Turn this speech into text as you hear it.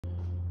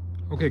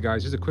Okay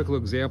guys, here's a quick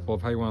little example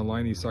of how you want to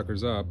line these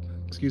suckers up.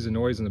 Excuse the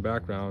noise in the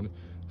background.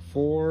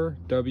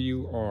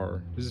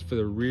 4WR. This is for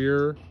the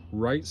rear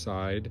right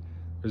side.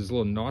 There's a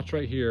little notch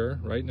right here,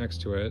 right next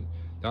to it.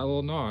 That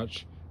little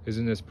notch is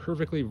in this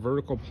perfectly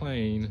vertical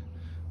plane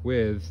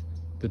with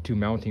the two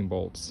mounting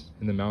bolts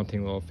and the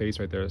mounting little face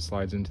right there that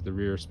slides into the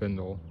rear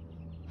spindle.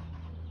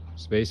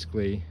 So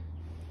basically,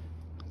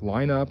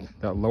 line up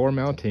that lower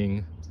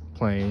mounting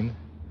plane,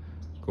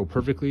 go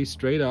perfectly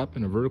straight up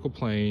in a vertical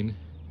plane,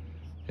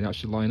 and that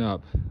should line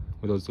up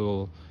with that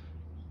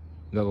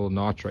little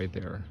notch right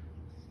there.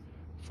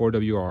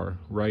 4WR,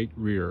 right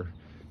rear.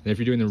 And if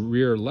you're doing the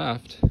rear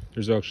left,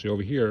 there's actually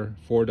over here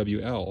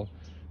 4WL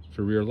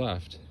for rear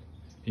left.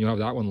 And you'll have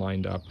that one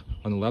lined up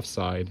on the left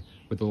side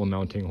with the little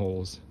mounting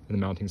holes in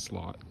the mounting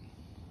slot.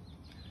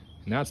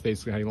 And that's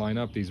basically how you line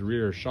up these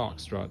rear shock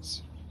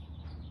struts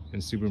in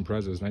Subaru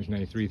Imprezas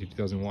 1993 through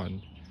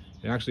 2001.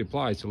 It actually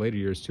applies to later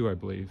years too, I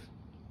believe.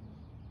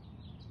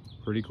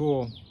 Pretty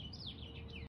cool.